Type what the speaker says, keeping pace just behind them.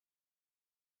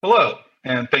Hello,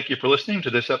 and thank you for listening to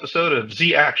this episode of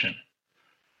Z Action.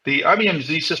 The IBM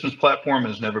Z Systems platform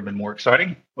has never been more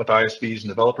exciting, with ISVs and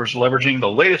developers leveraging the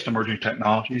latest emerging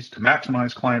technologies to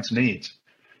maximize clients' needs.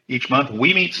 Each month,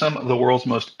 we meet some of the world's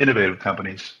most innovative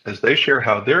companies as they share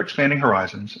how they're expanding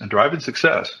horizons and driving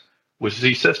success with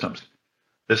Z Systems.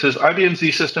 This is IBM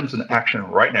Z Systems in action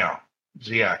right now,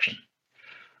 Z Action.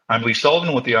 I'm Lee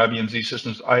Sullivan with the IBM Z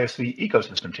Systems ISV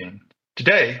ecosystem team.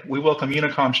 Today, we welcome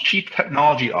Unicom's Chief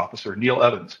Technology Officer, Neil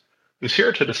Evans, who's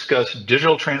here to discuss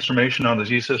digital transformation on the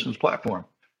Z Systems platform.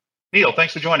 Neil,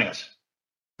 thanks for joining us.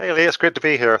 Hey, Lee, it's great to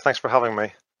be here. Thanks for having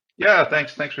me. Yeah,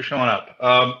 thanks for showing up.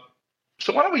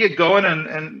 So why don't we get going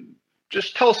and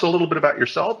just tell us a little bit about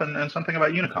yourself and something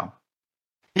about Unicom.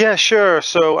 Yeah, sure.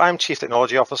 So I'm Chief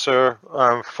Technology Officer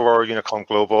for Unicom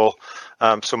Global.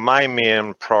 So my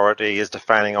main priority is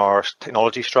defining our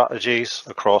technology strategies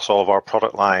across all of our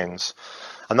product lines.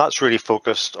 And that's really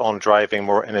focused on driving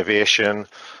more innovation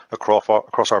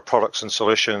across our products and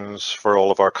solutions for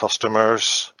all of our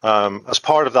customers. As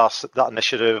part of that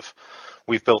initiative,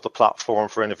 we've built a platform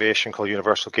for innovation called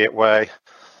Universal Gateway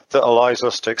that allows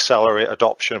us to accelerate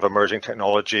adoption of emerging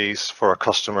technologies for our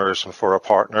customers and for our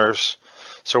partners.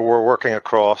 So we're working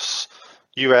across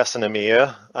US and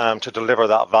EMEA to deliver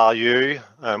that value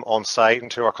on site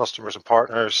and to our customers and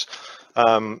partners,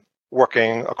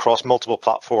 working across multiple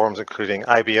platforms, including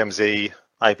IBM Z,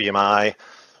 IBM I,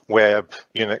 web,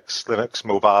 Unix, Linux,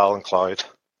 mobile, and cloud.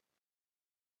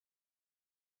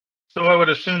 So I would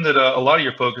assume that a lot of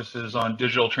your focus is on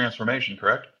digital transformation,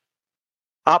 correct?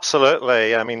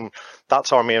 Absolutely. I mean,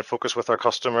 that's our main focus with our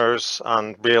customers.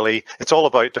 And really, it's all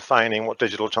about defining what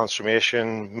digital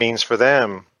transformation means for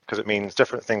them, because it means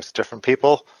different things to different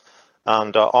people.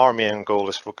 And our main goal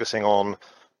is focusing on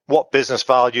what business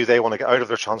value they want to get out of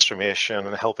their transformation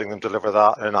and helping them deliver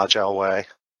that in an agile way.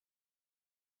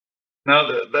 Now,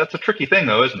 that's a tricky thing,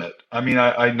 though, isn't it? I mean,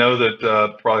 I know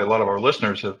that probably a lot of our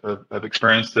listeners have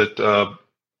experienced that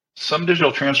some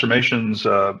digital transformations,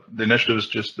 the initiatives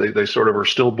just they sort of are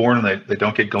stillborn and they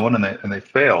don't get going and they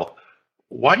fail.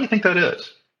 Why do you think that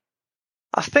is?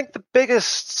 I think the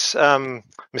biggest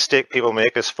mistake people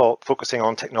make is focusing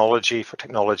on technology for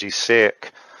technology's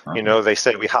sake. You know, they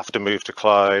say we have to move to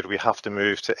cloud, we have to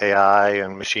move to AI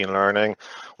and machine learning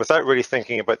without really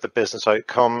thinking about the business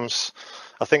outcomes.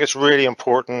 I think it's really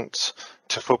important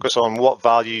to focus on what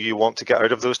value you want to get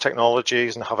out of those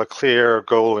technologies and have a clear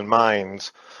goal in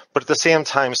mind. But at the same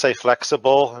time, stay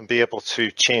flexible and be able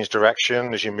to change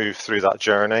direction as you move through that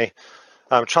journey.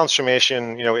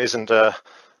 Transformation, you know, isn't a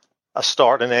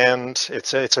start and end.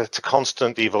 It's a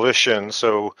constant evolution.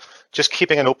 So just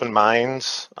keeping an open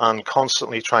mind and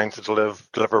constantly trying to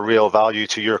deliver real value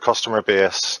to your customer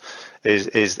base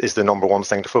is the number one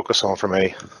thing to focus on for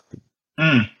me.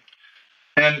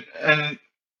 And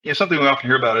you know, something we often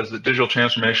hear about is that digital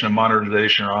transformation and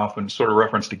modernization are often sort of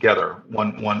referenced together,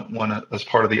 one as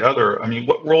part of the other. I mean,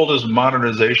 what role does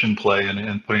modernization play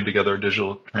in putting together a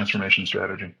digital transformation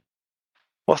strategy?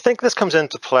 Well, I think this comes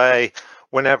into play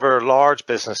whenever large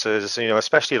businesses, you know,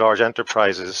 especially large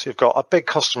enterprises, you've got a big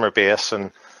customer base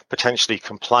and potentially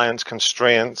compliance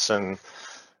constraints and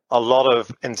a lot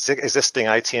of existing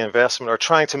IT investment are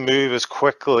trying to move as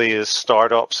quickly as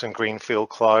startups and greenfield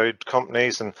cloud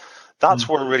companies. And that's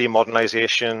where really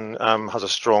modernization has a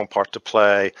strong part to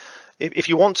play. If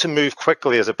you want to move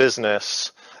quickly as a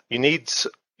business, you need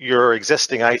your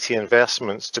existing IT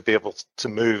investments to be able to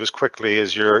move as quickly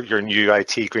as your new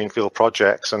IT greenfield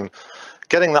projects. And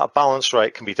getting that balance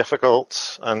right can be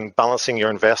difficult, and balancing your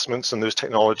investments in those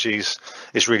technologies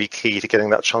is really key to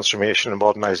getting that transformation and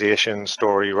modernization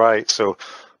story right. So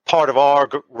part of our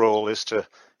role is to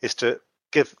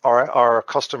give our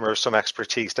customers some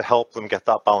expertise to help them get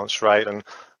that balance right and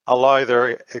allow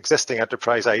their existing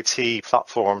enterprise IT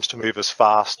platforms to move as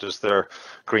fast as their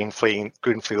greenfield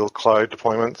cloud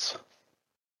deployments.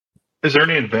 Is there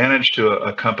any advantage to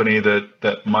a company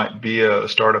that might be a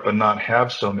startup and not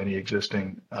have so many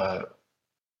existing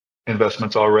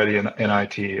investments already in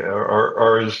IT,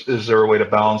 or is there a way to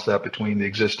balance that between the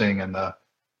existing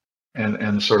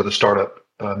and sort of the startup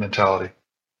mentality?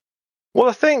 Well,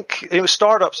 I think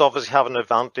startups obviously have an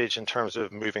advantage in terms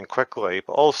of moving quickly,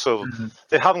 but also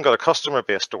they haven't got a customer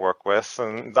base to work with,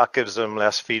 and that gives them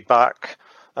less feedback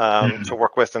to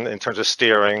work with in terms of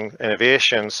steering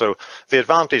innovation. So the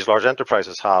advantage large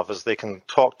enterprises have is they can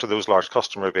talk to those large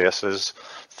customer bases,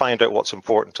 find out what's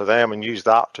important to them, and use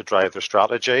that to drive their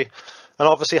strategy. And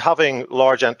obviously having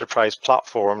large enterprise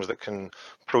platforms that can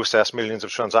process millions of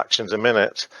transactions a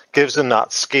minute gives them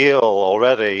that scale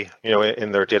already, you know,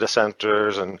 in their data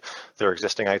centers and their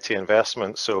existing IT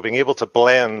investments. So being able to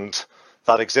blend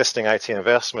that existing IT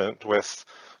investment with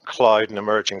cloud and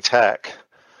emerging tech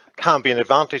can be an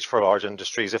advantage for large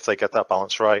industries if they get that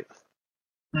balance right.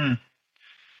 Hmm.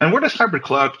 And where does hybrid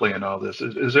cloud play in all this?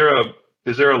 Is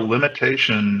there a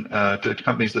limitation to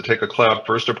companies that take a cloud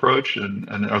first approach, and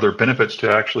are there benefits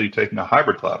to actually taking a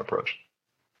hybrid cloud approach?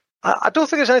 I don't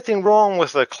think there's anything wrong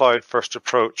with a cloud first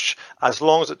approach as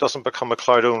long as it doesn't become a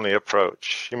cloud only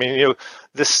approach. I mean,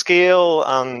 the scale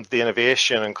and the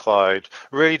innovation in cloud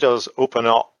really does open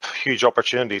up huge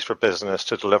opportunities for business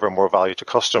to deliver more value to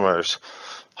customers.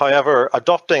 However,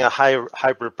 adopting a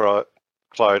hybrid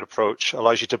cloud approach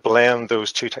allows you to blend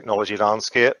those two technology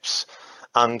landscapes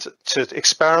and to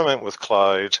experiment with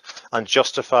cloud and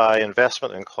justify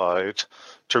investment in cloud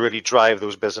to really drive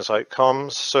those business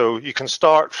outcomes. So you can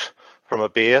start from a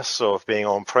base of being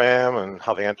on-prem and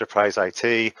having enterprise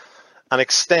IT and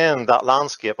extend that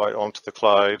landscape out onto the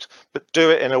cloud, but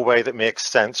do it in a way that makes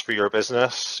sense for your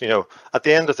business. At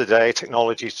the end of the day,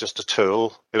 technology is just a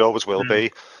tool. It always will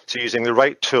be. So using the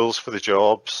right tools for the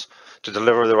jobs to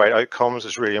deliver the right outcomes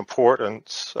is really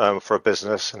important for a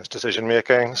business and its decision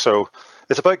making. So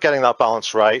it's about getting that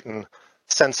balance right and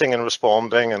sensing and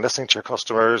responding and listening to your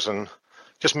customers and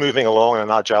just moving along in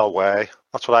an agile way.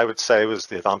 That's what I would say was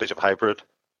the advantage of hybrid.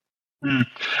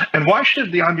 And why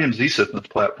should the IBM Z Systems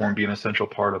platform be an essential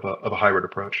part of a hybrid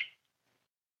approach?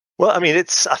 Well, I mean,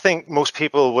 I think most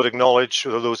people would acknowledge,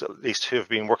 or those at least who have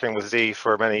been working with Z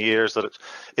for many years, that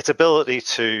its ability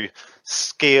to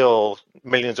scale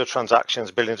millions of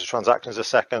transactions, billions of transactions a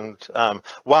second,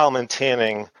 while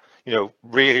maintaining,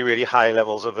 really, really high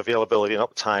levels of availability and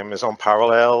uptime is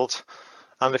unparalleled.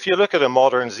 And if you look at a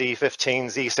modern Z15,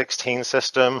 Z16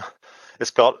 system,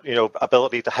 it's got,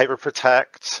 ability to hyper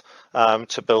protect,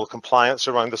 to build compliance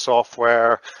around the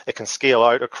software. It can scale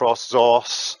out across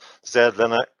ZOS,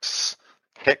 Z-Linux,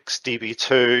 HIX,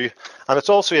 DB2, and it's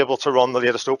also able to run the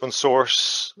latest open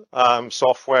source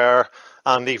software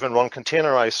and even run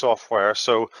containerized software.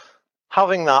 So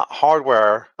having that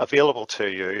hardware available to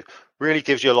you really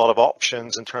gives you a lot of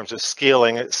options in terms of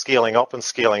scaling up and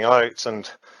scaling out. And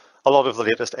a lot of the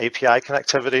latest API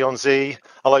connectivity on Z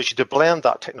allows you to blend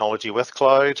that technology with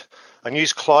cloud and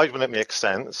use cloud when it makes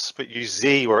sense, but use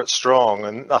Z where it's strong.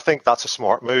 And I think that's a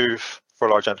smart move for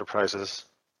large enterprises.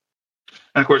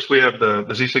 And of course, we have the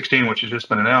Z16, which has just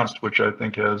been announced, which I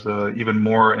think has even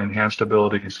more enhanced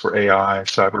abilities for AI,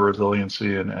 cyber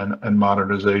resiliency, and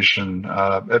modernization.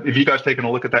 Have you guys taken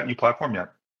a look at that new platform yet?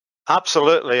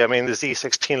 Absolutely. I mean, the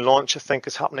Z16 launch, I think,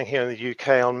 is happening here in the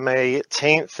UK on May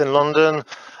 18th in London.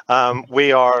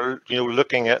 We are,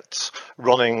 looking at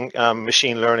running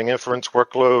machine learning inference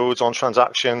workloads on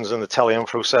transactions, and the Teleum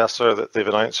processor that they've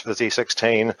announced for the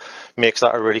Z16 makes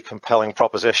that a really compelling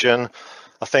proposition.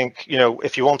 I think,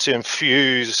 if you want to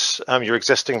infuse your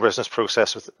existing business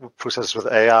processes with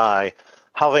AI,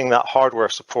 having that hardware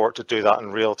support to do that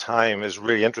in real time is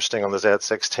really interesting on the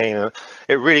Z16, and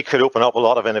it really could open up a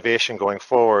lot of innovation going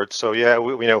forward. So yeah,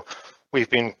 we've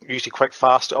been usually quite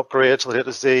fast to upgrade to the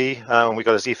latest Z. We've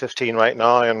got a Z15 right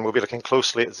now, and we'll be looking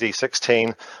closely at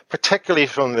Z16, particularly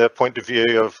from the point of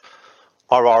view of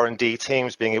our R&D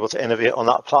teams being able to innovate on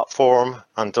that platform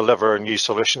and deliver new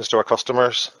solutions to our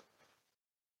customers.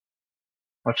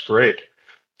 That's great.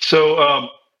 So,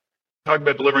 talking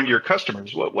about delivering to your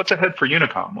customers, what's ahead for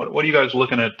Unicom? What are you guys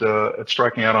looking at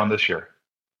striking out on this year?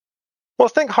 Well, I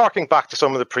think harking back to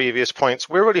some of the previous points,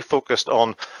 we're really focused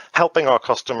on helping our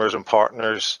customers and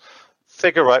partners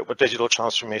figure out what digital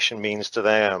transformation means to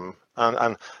them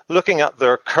and looking at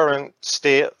their current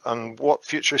state and what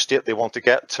future state they want to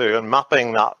get to and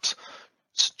mapping that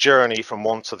journey from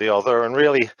one to the other. And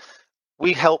really,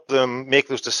 we help them make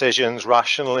those decisions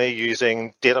rationally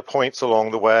using data points along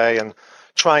the way and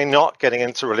trying not getting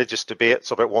into religious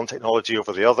debates about one technology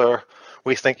over the other.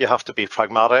 We think you have to be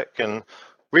pragmatic, and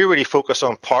we really focus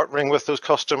on partnering with those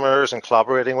customers and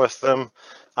collaborating with them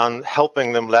and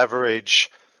helping them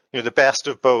leverage the best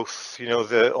of both,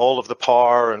 all of the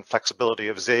power and flexibility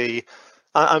of Z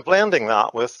and blending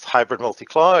that with hybrid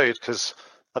multi-cloud, because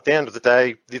at the end of the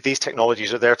day, these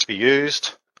technologies are there to be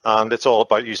used. And it's all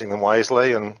about using them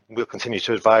wisely, and we'll continue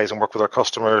to advise and work with our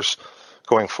customers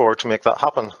going forward to make that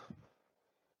happen.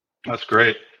 That's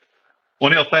great.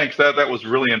 Well, Neil, thanks. That was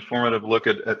really informative look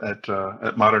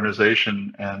at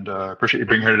modernization, and appreciate you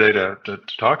being here today to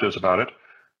talk to us about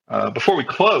it. Before we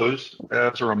close,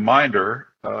 as a reminder,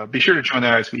 be sure to join the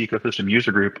ISV Ecosystem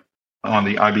User Group on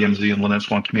the IBM Z and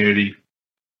Linux One community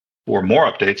for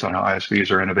more updates on how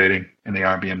ISVs are innovating in the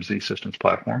IBM Z Systems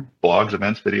platform, blogs,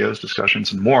 events, videos,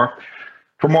 discussions, and more.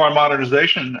 For more on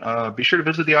modernization, be sure to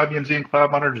visit the IBM Z and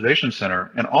Cloud Modernization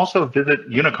Center, and also visit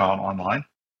Unicom online.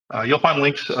 You'll find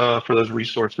links for those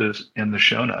resources in the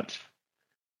show notes.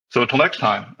 So until next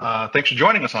time, thanks for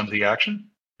joining us on Z Action.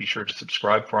 Be sure to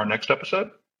subscribe for our next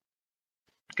episode.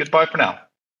 Goodbye for now.